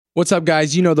What's up,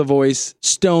 guys? You know the voice.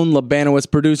 Stone Labanowitz,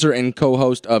 producer and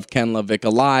co-host of Ken LaVica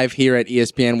Live here at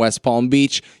ESPN West Palm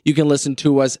Beach. You can listen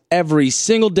to us every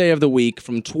single day of the week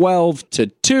from 12 to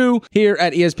 2 here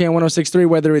at ESPN 106.3,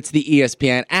 whether it's the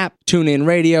ESPN app, TuneIn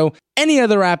Radio, any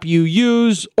other app you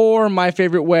use, or my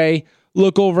favorite way,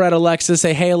 look over at Alexa,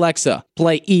 say, "Hey Alexa,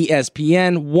 play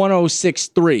ESPN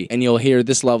 106.3, and you'll hear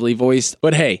this lovely voice.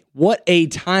 But hey, what a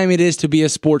time it is to be a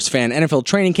sports fan. NFL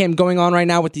training camp going on right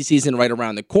now with the season right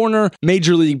around the corner.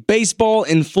 Major League Baseball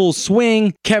in full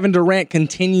swing. Kevin Durant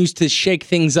continues to shake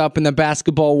things up in the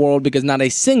basketball world because not a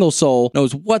single soul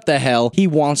knows what the hell he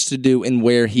wants to do and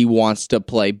where he wants to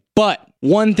play. But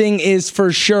one thing is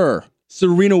for sure,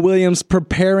 Serena Williams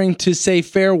preparing to say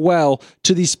farewell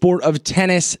to the sport of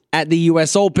tennis at the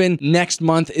U.S. Open next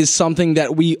month is something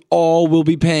that we all will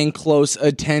be paying close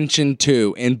attention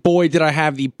to. And boy, did I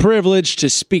have the privilege to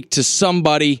speak to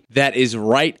somebody that is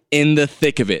right in the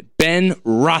thick of it, Ben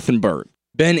Rothenberg.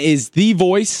 Ben is the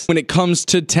voice when it comes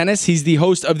to tennis. He's the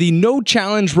host of the No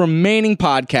Challenge Remaining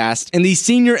podcast and the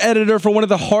senior editor for one of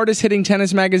the hardest hitting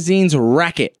tennis magazines,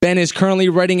 Racket. Ben is currently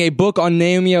writing a book on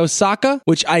Naomi Osaka,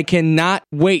 which I cannot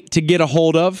wait to get a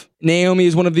hold of. Naomi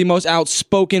is one of the most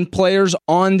outspoken players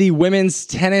on the women's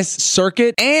tennis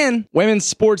circuit and women's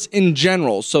sports in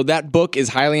general. So that book is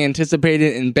highly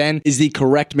anticipated, and Ben is the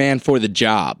correct man for the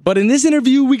job. But in this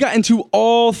interview, we got into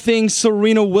all things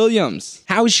Serena Williams,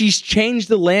 how she's changed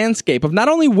the landscape of not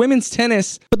only women's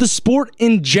tennis, but the sport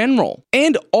in general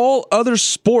and all other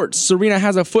sports. Serena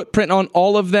has a footprint on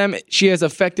all of them. She has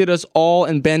affected us all,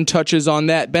 and Ben touches on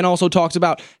that. Ben also talks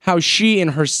about how she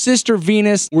and her sister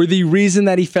Venus were the reason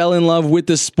that he fell in love with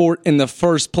the sport in the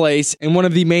first place, and one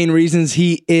of the main reasons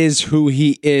he is who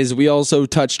he is. We also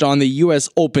touched on the U.S.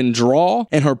 Open draw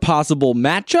and her possible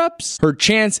matchups, her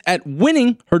chance at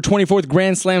winning her 24th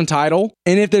Grand Slam title,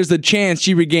 and if there's a chance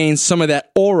she regains some of that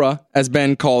aura, as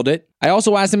Ben called it. I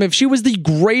also asked him if she was the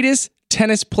greatest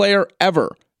tennis player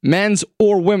ever, men's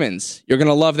or women's. You're going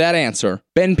to love that answer.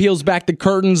 Ben peels back the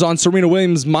curtains on Serena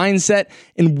Williams' mindset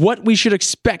and what we should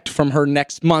expect from her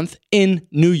next month in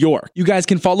New York. You guys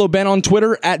can follow Ben on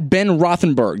Twitter at Ben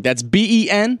Rothenberg. That's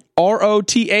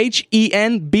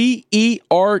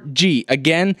BenRothenberg.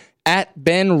 Again, at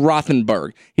Ben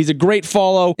Rothenberg. He's a great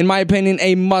follow. In my opinion,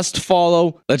 a must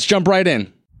follow. Let's jump right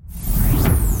in.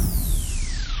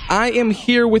 I am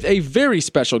here with a very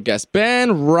special guest, Ben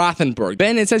Rothenberg.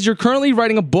 Ben, it says you're currently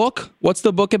writing a book. What's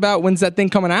the book about? When's that thing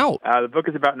coming out? The book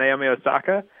is about Naomi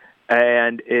Osaka,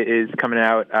 and it is coming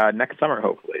out next summer,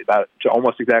 hopefully, about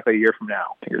almost exactly a year from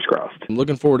now. Fingers crossed. I'm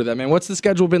looking forward to that, man. What's the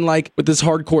schedule been like with this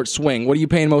hard court swing? What are you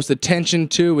paying most attention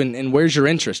to, and where's your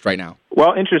interest right now?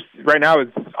 Well, interest right now is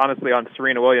honestly on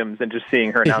Serena Williams and just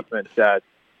seeing her announcements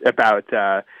about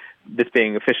this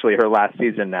being officially her last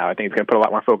season now. I think it's going to put a lot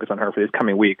more focus on her for these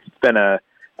coming weeks. It's been a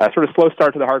sort of slow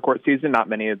start to the hard court season. Not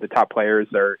many of the top players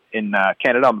are in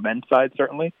Canada on the men's side,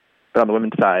 certainly. But on the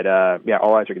women's side,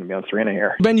 all eyes are going to be on Serena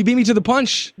here. Ben, you beat me to the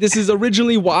punch. This is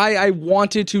originally why I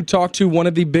wanted to talk to one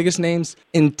of the biggest names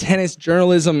in tennis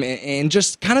journalism and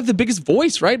just kind of the biggest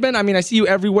voice, right, Ben? I mean, I see you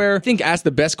everywhere. I think ask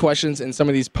the best questions in some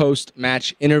of these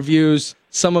post-match interviews.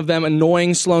 Some of them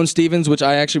annoying Sloane Stephens, which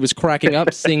I actually was cracking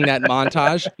up seeing that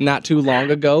montage not too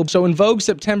long ago. So in Vogue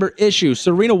September issue,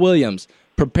 Serena Williams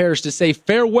prepares to say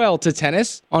farewell to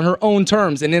tennis on her own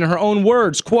terms. And in her own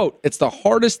words, quote, "It's the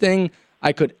hardest thing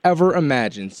I could ever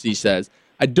imagine," she says.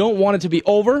 "I don't want it to be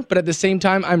over, but at the same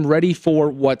time, I'm ready for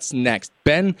what's next."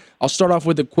 Ben, I'll start off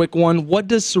with a quick one. What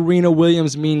does Serena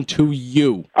Williams mean to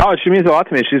you? Oh, she means a lot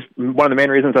to me. She's one of the main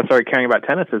reasons I started caring about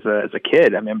tennis as a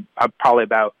kid. I mean, I'm probably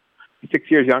about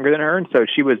 6 years younger than her, and so I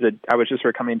was just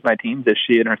sort of coming into my teens as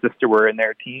she and her sister were in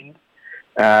their teens,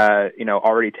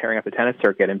 already tearing up the tennis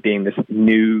circuit and being this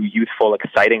new, youthful,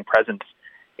 exciting presence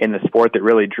in the sport that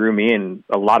really drew me and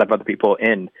a lot of other people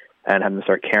in, and having to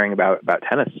start caring about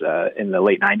tennis in the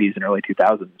late 90s and early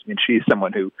 2000s. I mean, she's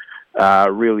someone who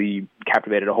really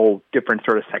captivated a whole different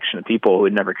sort of section of people who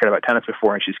had never cared about tennis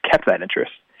before, and she's kept that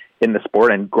interest in the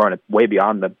sport and grown it way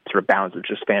beyond the sort of bounds of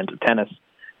just fans of tennis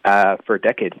for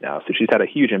decades now. So she's had a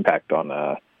huge impact on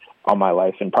my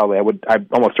life, and probably I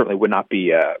almost certainly would not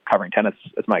be covering tennis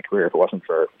as my career if it wasn't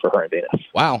for her and Venus.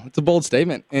 Wow, it's a bold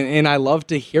statement, and I love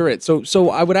to hear it. So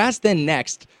I would ask then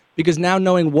next, because now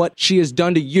knowing what she has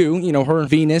done to you, her and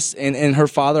Venus and her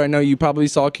father, I know you probably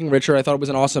saw King Richard. I thought it was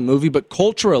an awesome movie, but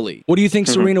culturally, what do you think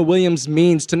Serena Williams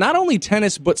means to not only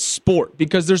tennis, but sport?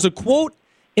 Because there's a quote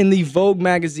in the Vogue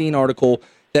magazine article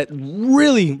that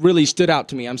really, really stood out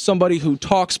to me. I'm somebody who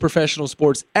talks professional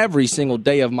sports every single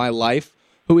day of my life,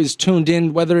 who is tuned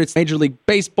in, whether it's Major League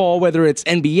Baseball, whether it's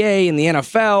NBA and the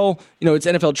NFL. It's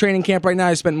NFL training camp right now.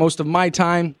 I spent most of my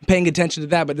time paying attention to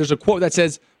that, but there's a quote that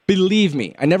says, "Believe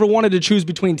me, I never wanted to choose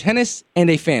between tennis and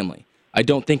a family. I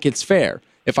don't think it's fair.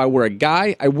 If I were a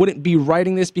guy, I wouldn't be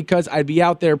writing this because I'd be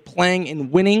out there playing and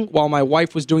winning while my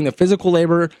wife was doing the physical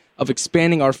labor of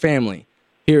expanding our family."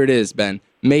 Here it is, Ben.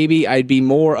 Maybe I'd be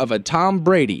more of a Tom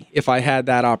Brady if I had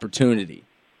that opportunity.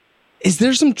 Is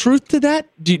there some truth to that?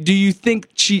 Do you think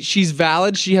she's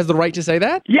valid? She has the right to say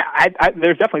that? Yeah,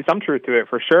 there's definitely some truth to it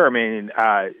for sure. I mean,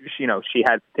 she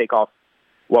had to take off.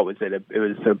 What was it? It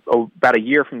was about a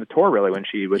year from the tour, really, when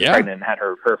she was pregnant and had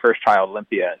her first child,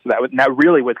 Olympia. So that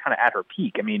really was kind of at her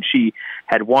peak. I mean, she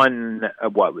had won,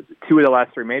 2 of the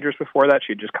last 3 majors before that.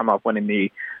 She had just come off winning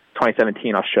the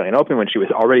 2017 Australian Open when she was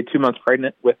already 2 months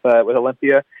pregnant with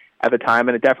Olympia at the time,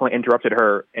 and it definitely interrupted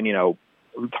her. And,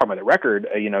 talking about the record,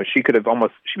 she could have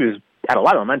she was had a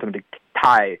lot of momentum to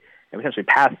tie and potentially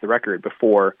pass the record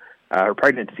before her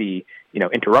pregnancy,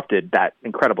 interrupted that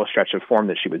incredible stretch of form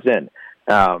that she was in.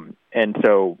 And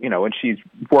so, when she's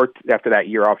worked after that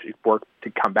year off, she's worked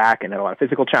to come back and had a lot of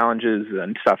physical challenges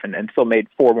and stuff, and still made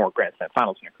 4 more Grand Slam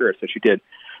finals in her career. So she did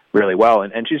really well.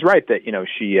 And she's right that,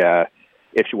 she,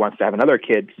 if she wants to have another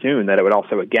kid soon, that it would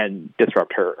also, again,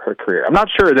 disrupt her career. I'm not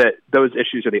sure that those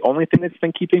issues are the only thing that's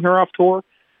been keeping her off tour.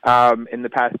 In the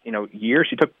past, year,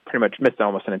 she missed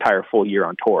almost an entire full year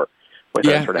on tour with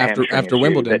her sort of after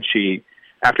Wimbledon.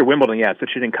 After Wimbledon, so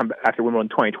she didn't come after Wimbledon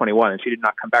 2021, and she did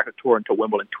not come back to the tour until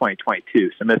Wimbledon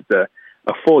 2022. So missed a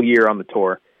full year on the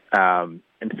tour.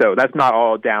 And so that's not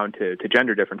all down to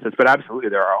gender differences, but absolutely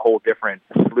there are a whole different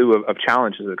slew of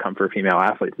challenges that come for female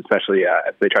athletes, especially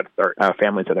as they try to start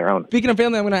families of their own. Speaking of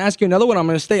family, I'm going to ask you another one. I'm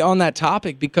going to stay on that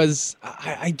topic because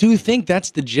I do think that's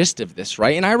the gist of this,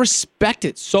 right? And I respect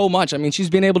it so much. I mean,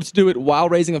 she's been able to do it while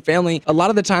raising a family. A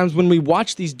lot of the times when we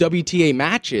watch these WTA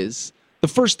matches, the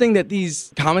first thing that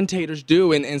these commentators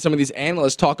do and some of these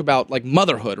analysts talk about, like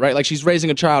motherhood, right? Like she's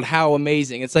raising a child, how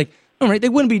amazing. It's like, all right, they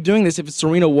wouldn't be doing this if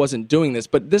Serena wasn't doing this,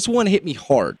 but this one hit me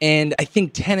hard. And I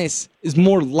think tennis is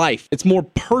more life. It's more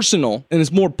personal and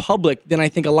it's more public than I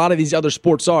think a lot of these other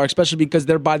sports are, especially because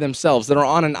they're by themselves. They're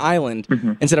on an island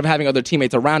instead of having other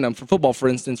teammates around them. For football, for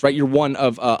instance, right, you're one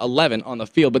of 11 on the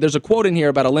field. But there's a quote in here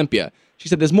about Olympia. She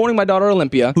said, "This morning, my daughter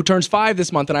Olympia, who turns 5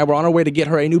 this month, and I were on our way to get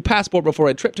her a new passport before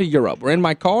a trip to Europe. We're in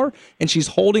my car, and she's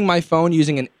holding my phone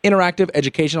using an interactive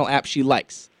educational app she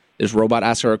likes. This robot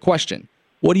asks her a question.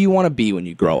 What do you want to be when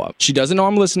you grow up?" She doesn't know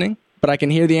I'm listening, but I can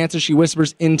hear the answer she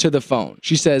whispers into the phone.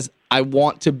 She says, "I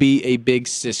want to be a big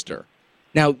sister."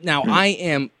 Now I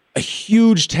am a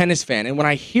huge tennis fan, and when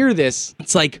I hear this,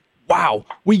 it's like, wow,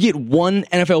 we get one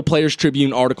NFL Players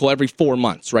Tribune article every 4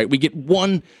 months, right? We get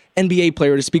one NBA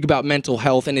player to speak about mental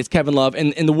health, and it's Kevin Love,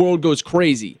 and the world goes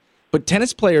crazy. But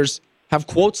tennis players have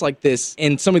quotes like this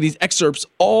in some of these excerpts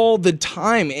all the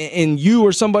time, and you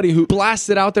are somebody who blasts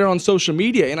it out there on social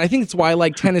media, and I think it's why I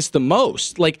like tennis the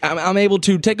most. Like, I'm able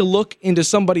to take a look into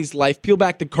somebody's life, peel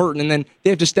back the curtain, and then they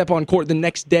have to step on court the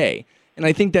next day, and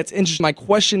I think that's interesting. My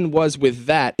question was with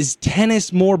that, is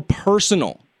tennis more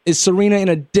personal? Is Serena in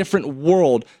a different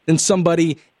world than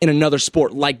somebody in another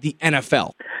sport like the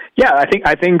NFL? Yeah,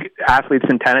 I think athletes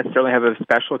in tennis certainly have a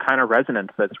special kind of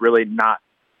resonance that's really not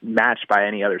matched by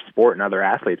any other sport and other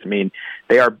athletes. I mean,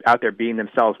 they are out there being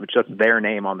themselves with just their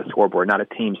name on the scoreboard, not a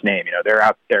team's name. They're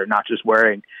out there not just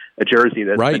wearing a jersey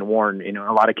that's been worn, in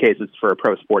a lot of cases for a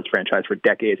pro sports franchise for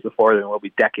decades before them, will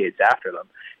be decades after them.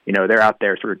 They're out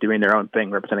there sort of doing their own thing,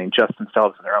 representing just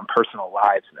themselves in their own personal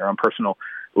lives and their own personal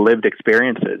lived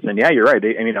experiences. And yeah, you're right.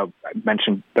 I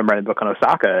mentioned them writing a book on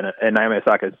Osaka, and Naomi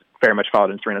Osaka is very much followed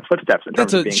in Serena's footsteps.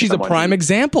 She's a prime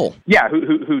example. Yeah,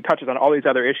 who touches on all these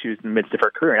other issues in the midst of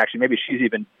her career. And actually, maybe she's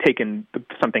even taken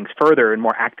some things further and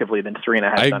more actively than Serena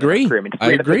has done in her career.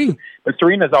 I agree. But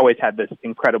Serena's always had this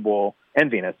incredible,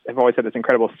 and Venus have always had this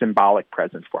incredible symbolic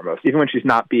presence foremost, even when she's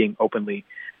not being openly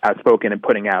outspoken and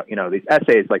putting out, these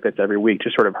essays like this every week.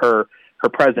 Just sort of her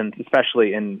presence,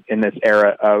 especially in this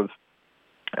era of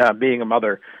being a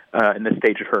mother in this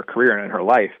stage of her career and in her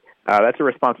life. That's a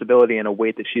responsibility and a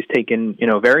weight that she's taken,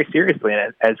 very seriously,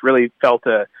 and has really felt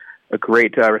a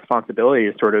great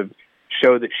responsibility to sort of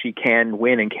show that she can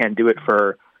win and can do it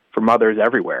for mothers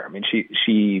everywhere. I mean,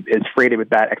 she is freighted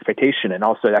with that expectation, and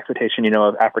also the expectation,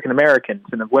 of African Americans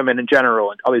and of women in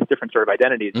general, and all these different sort of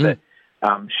identities that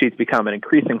she's become an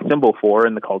increasing symbol for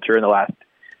in the culture in the last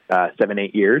 7,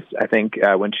 8 years, I think,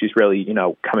 when she's really,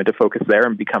 come into focus there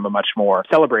and become a much more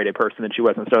celebrated person than she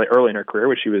was necessarily early in her career,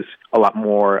 where she was a lot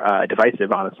more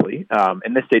divisive, honestly.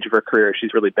 In this stage of her career,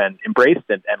 she's really been embraced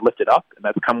and lifted up, and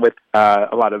that's come with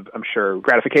a lot of, I'm sure,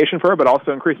 gratification for her, but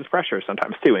also increases pressure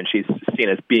sometimes, too, and she's seen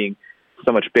as being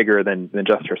so much bigger than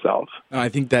just herself. I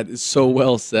think that is so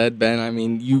well said, Ben. I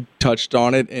mean, you touched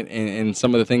on it in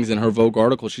some of the things in her Vogue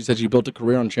article. She said she built a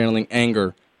career on channeling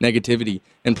anger, negativity,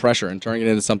 and pressure and turning it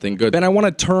into something good. Ben, I want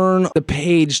to turn the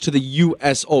page to the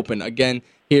U.S. Open. Again,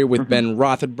 here with Ben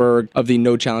Rothenberg of the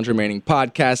No Challenge Remaining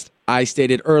podcast. I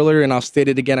stated earlier, and I'll state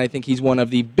it again, I think he's one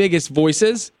of the biggest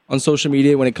voices on social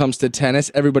media when it comes to tennis.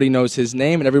 Everybody knows his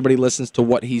name, and everybody listens to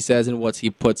what he says and what he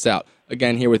puts out.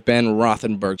 Again, here with Ben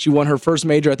Rothenberg. She won her first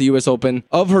major at the U.S. Open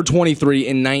of her 23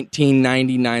 in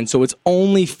 1999, so it's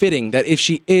only fitting that if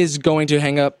she is going to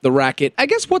hang up the racket, I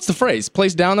guess what's the phrase?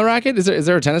 Place down the racket? Is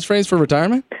there a tennis phrase for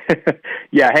retirement?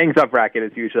 Yeah, hangs up racket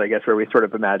is usually, I guess, where we sort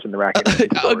of imagine the racket.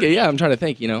 Okay, yeah, I'm trying to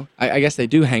think, I guess they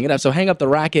do hang it up. So hang up the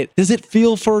racket. Does it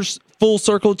feel first full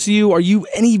circle to you? Are you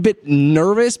any bit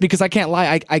nervous? Because I can't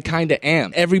lie, I kind of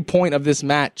am. Every point of this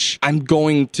match, I'm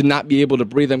going to not be able to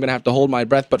breathe. I'm going to have to hold my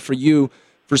breath. But for you,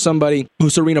 for somebody who,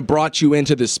 Serena, brought you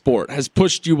into this sport, has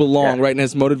pushed you along, right, and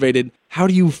has motivated, how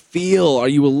do you feel? Are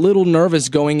you a little nervous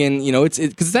going in? Because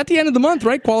it's at the end of the month,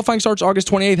 right? Qualifying starts August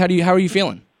 28th. How are you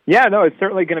feeling? Yeah, no, it's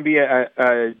certainly going to be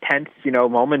a tense,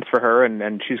 moment for her,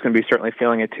 and she's going to be certainly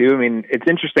feeling it too. I mean, it's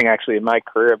interesting, actually. In my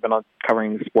career, I've been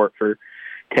covering the sport for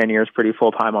 10 years, pretty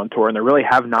full-time on tour, and there really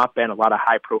have not been a lot of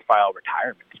high-profile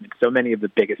retirements. I mean, so many of the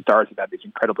biggest stars have had these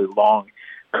incredibly long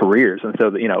careers, and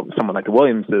so, someone like the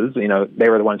Williamses, they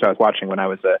were the ones I was watching when I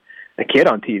was a kid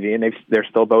on TV, and they're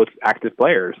still both active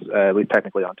players, at least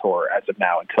technically on tour as of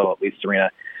now, until at least Serena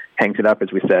hangs it up, as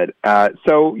we said.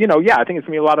 So, I think it's going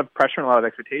to be a lot of pressure and a lot of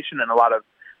expectation and a lot of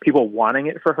people wanting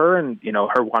it for her and,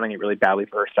 her wanting it really badly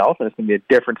for herself, and it's going to be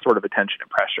a different sort of attention and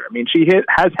pressure. I mean, she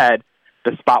has had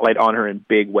the spotlight on her in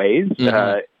big ways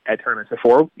at tournaments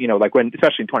before, like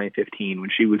especially in 2015,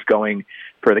 when she was going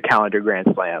for the calendar Grand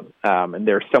Slam. And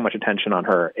there was so much attention on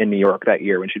her in New York that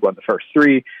year when she won the first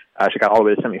three. She got all the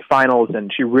way to semifinals,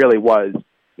 and she really was,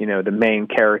 the main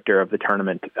character of the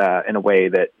tournament in a way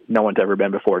that no one's ever been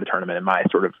before at a tournament in my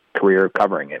sort of career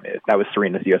covering it. That was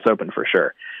Serena's U.S. Open for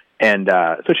sure. And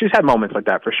so she's had moments like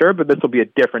that for sure, but this will be a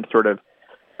different sort of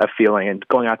a feeling, and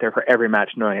going out there for every match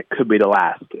knowing it could be the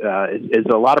last is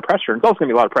a lot of pressure. And it's also going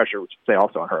to be a lot of pressure, which say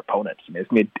also on her opponents. I mean,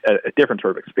 it's going to be a different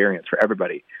sort of experience for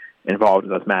everybody involved in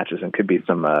those matches, and could be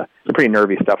some pretty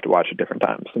nervy stuff to watch at different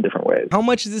times in different ways. How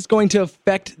much is this going to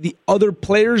affect the other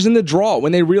players in the draw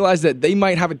when they realize that they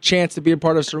might have a chance to be a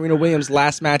part of Serena Williams'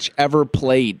 last match ever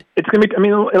played? It's going to be,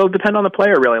 it'll depend on the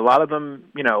player, really. A lot of them,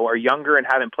 are younger and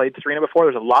haven't played Serena before.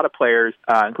 There's a lot of players,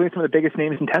 including some of the biggest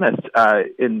names in tennis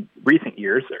in recent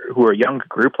years, who are young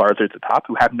group players at the top,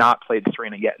 who have not played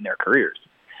Serena yet in their careers.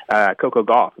 Coco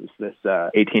Gauff is this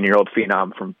 18-year-old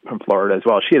phenom from Florida as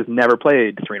well. She has never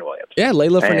played Serena Williams. Yeah,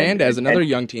 Leylah Fernandez, another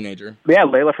young teenager. Yeah,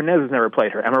 Leylah Fernandez has never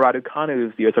played her. Emma Raducanu,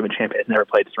 who's the U.S. Open champion, has never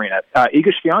played Serena.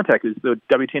 Iga Swiatek, who's the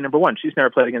WTA number one, she's never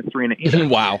played against Serena either.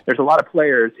 Wow. There's a lot of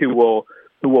players who will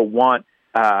want,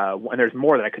 and there's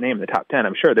more than I could name in the top 10,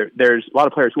 I'm sure. There's a lot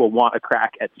of players who will want a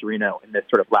crack at Serena in this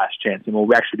sort of last chance, and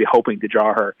we'll actually be hoping to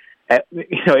draw her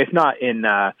if not in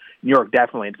New York,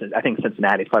 definitely. I think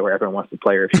Cincinnati is probably where everyone wants to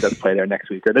play her if she does play there next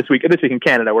week or this week in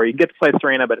Canada, where you get to play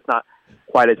Serena, but it's not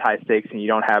quite as high stakes, and you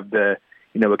don't have the,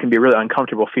 it can be a really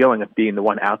uncomfortable feeling of being the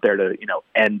one out there to,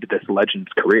 end this legend's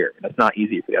career. And it's not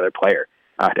easy for the other player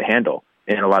to handle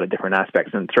in a lot of different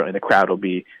aspects, and certainly the crowd will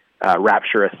be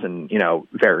rapturous and,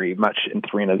 very much in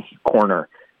Serena's corner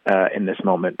in this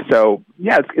moment. So,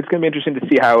 yeah, it's going to be interesting to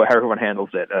see how everyone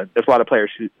handles it. There's a lot of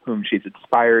players whom she's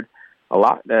inspired a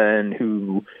lot and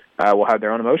who will have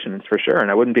their own emotions for sure.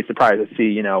 And I wouldn't be surprised to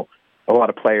see, a lot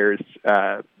of players,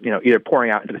 either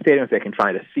pouring out into the stadium if they can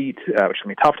find a seat, which can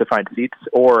be tough to find seats,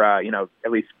 or,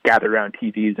 at least gather around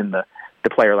TVs in the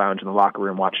player lounge in the locker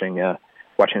room watching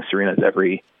Serena's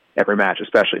every match,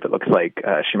 especially if it looks like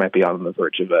she might be on the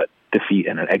verge of a defeat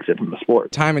and an exit from the sport.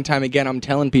 Time and time again, I'm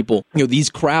telling people, these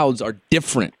crowds are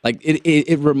different. Like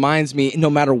it reminds me, no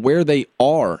matter where they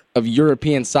are, of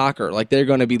European soccer. Like they're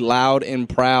going to be loud and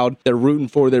proud. They're rooting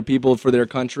for their people, for their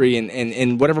country,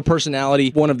 and whatever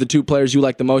personality, one of the two players you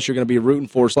like the most, you're going to be rooting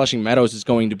for. Flushing Meadows is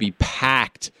going to be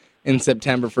packed in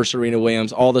September for Serena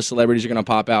Williams. All the celebrities are going to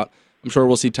pop out. I'm sure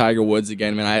we'll see Tiger Woods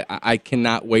again, man. I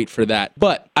cannot wait for that.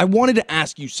 But I wanted to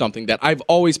ask you something that I've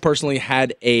always personally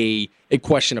had a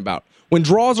question about. when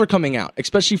draws are coming out,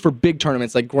 especially for big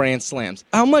tournaments like Grand Slams,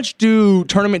 how much do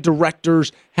tournament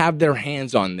directors have their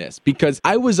hands on this? Because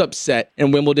I was upset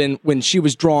in Wimbledon when she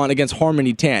was drawn against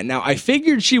Harmony Tan. Now, I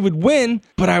figured she would win,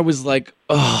 but I was like,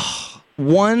 ugh.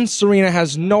 One, Serena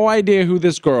has no idea who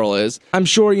this girl is. I'm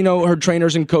sure, her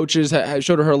trainers and coaches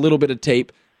showed her a little bit of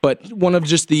tape, but one of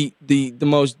just the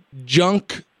most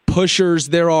junk pushers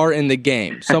there are in the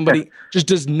game. Somebody just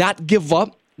does not give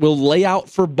up, will lay out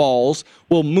for balls,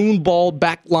 will moonball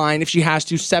back line if she has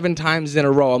to 7 times in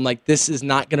a row. I'm like, this is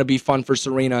not going to be fun for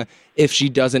Serena if she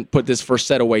doesn't put this first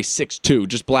set away 6-2,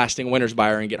 just blasting winners by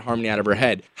her and get Harmony out of her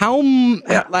head. How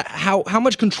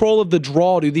much control of the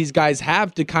draw do these guys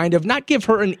have to kind of not give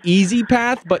her an easy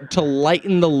path, but to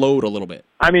lighten the load a little bit?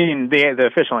 I mean, the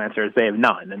official answer is they have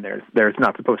none, and there's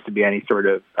not supposed to be any sort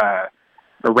of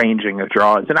arranging of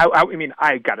draws. And I mean,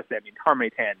 I got to say, Harmony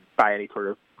Tan, by any sort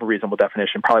of reasonable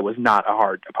definition, probably was not a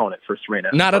hard opponent for Serena.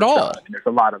 Not at all. There's a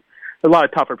lot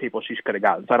of tougher people she could have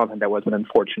gotten, so I don't think that was an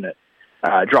unfortunate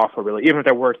draw for really. Even if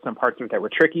there were some parts of it that were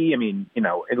tricky,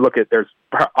 there's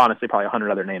honestly probably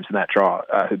 100 other names in that draw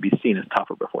who'd be seen as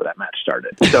tougher before that match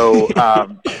started. So,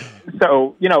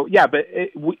 but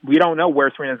we don't know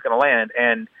where Serena's going to land,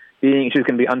 and being she's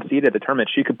going to be unseeded at the tournament,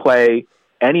 she could play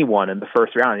anyone in the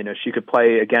first round. She could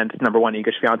play against number 1 Iga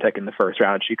Swiatek in the first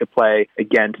round. She could play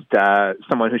against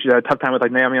someone who she's had a tough time with,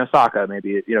 like Naomi Osaka.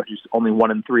 Maybe she's only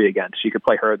 1-3 against. She could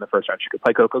play her in the first round. She could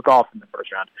play Coco Gauff in the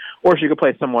first round, or she could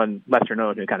play someone lesser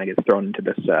known who kind of gets thrown into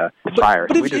this fire.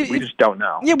 We just don't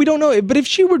know. Yeah, we don't know. But if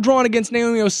she were drawn against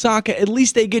Naomi Osaka, at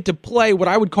least they get to play what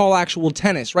I would call actual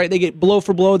tennis, right? They get blow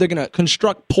for blow. They're going to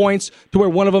construct points to where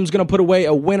one of them's going to put away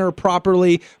a winner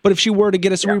properly. But if she were to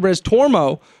get a Cerebres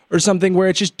Tormo or something where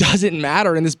it just doesn't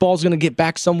matter and this ball's going to get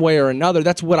back some way or another,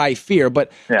 that's what I fear. But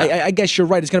I guess you're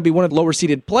right. It's going to be one of the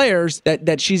lower-seeded players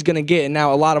that she's going to get. And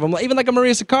now a lot of them, even like a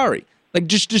Maria Sakkari, like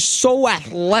just so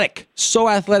athletic.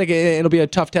 It'll be a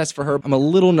tough test for her. I'm a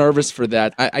little nervous for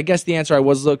that. I guess the answer I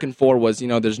was looking for was,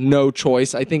 there's no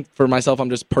choice. I think for myself, I'm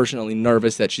just personally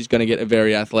nervous that she's going to get a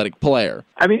very athletic player.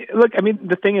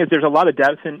 The thing is, there's a lot of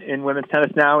depth in women's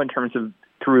tennis now in terms of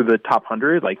through the top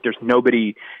 100. Like, there's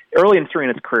nobody early in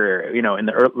Serena's career, in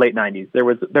the late 90s, there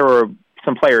were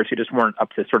some players who just weren't up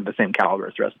to sort of the same caliber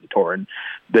as the rest of the tour, and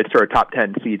the sort of top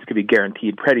 10 seeds could be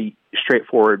guaranteed pretty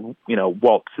straightforward,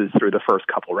 waltzes through the first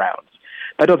couple rounds.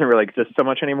 That doesn't really exist so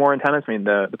much anymore in tennis.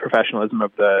 The professionalism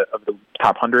of the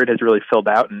top 100 has really filled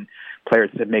out, and players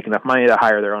have made enough money to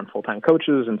hire their own full-time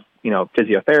coaches and,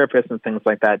 physiotherapists and things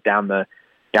like that down the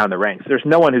ranks. There's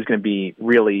no one who's going to be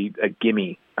really a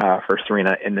gimme for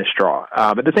Serena in this draw.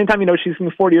 But at the same time, she's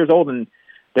 40 years old, and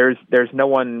there's no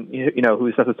one,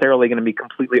 who's necessarily going to be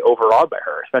completely overawed by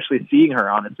her, especially seeing her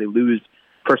honestly lose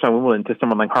first on Wimbledon to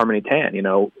someone like Harmony Tan,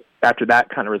 after that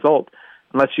kind of result.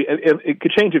 Unless it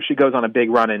could change if she goes on a big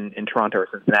run in Toronto or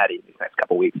Cincinnati these next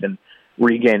couple of weeks and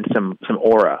regain some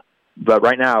aura. But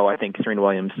right now, I think Serena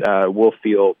Williams will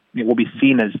be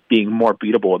seen as being more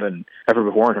beatable than ever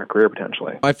before in her career,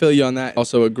 potentially. I feel you on that.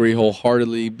 Also agree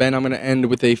wholeheartedly. Ben, I'm going to end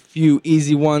with a few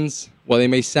easy ones. While they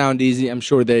may sound easy, I'm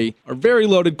sure they are very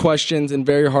loaded questions and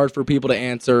very hard for people to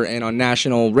answer. And on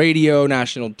national radio,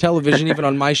 national television, even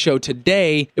on my show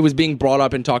today, it was being brought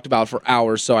up and talked about for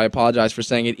hours. So I apologize for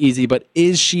saying it easy. But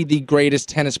is she the greatest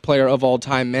tennis player of all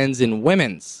time, men's and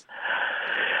women's?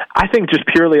 I think just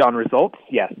purely on results,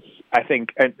 yes. I think,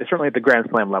 and certainly at the Grand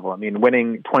Slam level,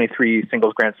 winning 23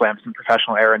 singles Grand Slams in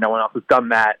professional era, no one else has done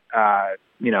that,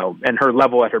 and her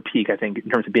level at her peak, I think, in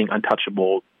terms of being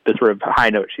untouchable, the sort of high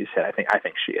note she's hit, I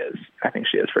think she is. I think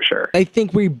she is for sure. I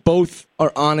think we both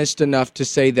are honest enough to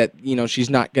say that, she's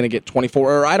not going to get 24,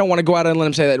 or I don't want to go out and let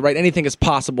him say that, right? Anything is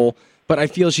possible. But I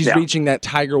feel she's reaching that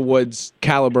Tiger Woods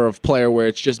caliber of player where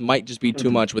it might just be too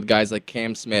much with guys like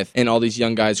Cam Smith and all these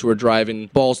young guys who are driving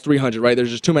balls 300, right? There's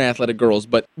just too many athletic girls.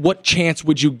 But what chance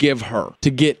would you give her to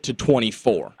get to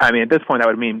 24? At this point, that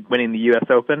would mean winning the U.S.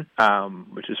 Open,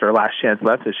 which is her last chance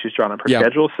left as she's drawn up her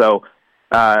schedule. So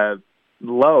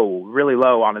low, really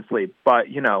low, honestly. But,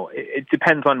 it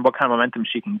depends on what kind of momentum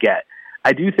she can get.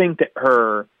 I do think that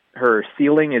her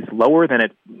ceiling is lower than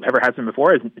it ever has been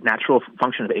before as a natural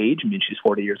function of age. She's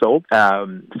 40 years old.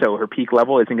 So her peak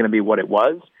level isn't going to be what it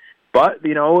was. But,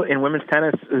 in women's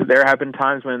tennis, there have been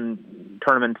times when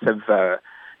tournaments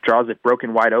draws have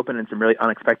broken wide open and some really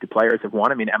unexpected players have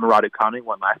won. Emma Raducanu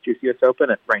won last year's U.S.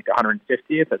 Open at ranked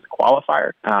 150th as a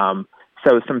qualifier.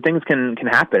 So some things can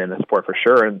happen in the sport for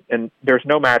sure. And there's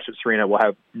no match that Serena will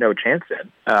have no chance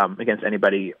in against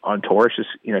anybody on tour. It's just,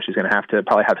 she's going to have to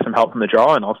probably have some help from the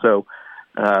draw and also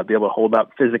be able to hold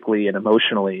up physically and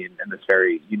emotionally in this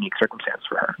very unique circumstance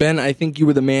for her. Ben, I think you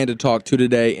were the man to talk to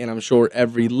today, and I'm sure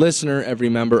every listener, every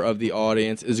member of the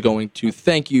audience is going to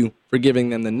thank you for giving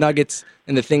them the nuggets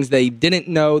and the things they didn't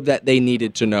know that they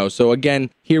needed to know. So again,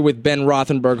 here with Ben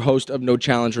Rothenberg, host of No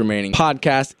Challenge Remaining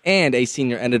podcast and a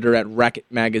senior editor at Racket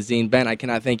Magazine. Ben, I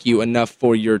cannot thank you enough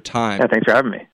for your time. Yeah, thanks for having me.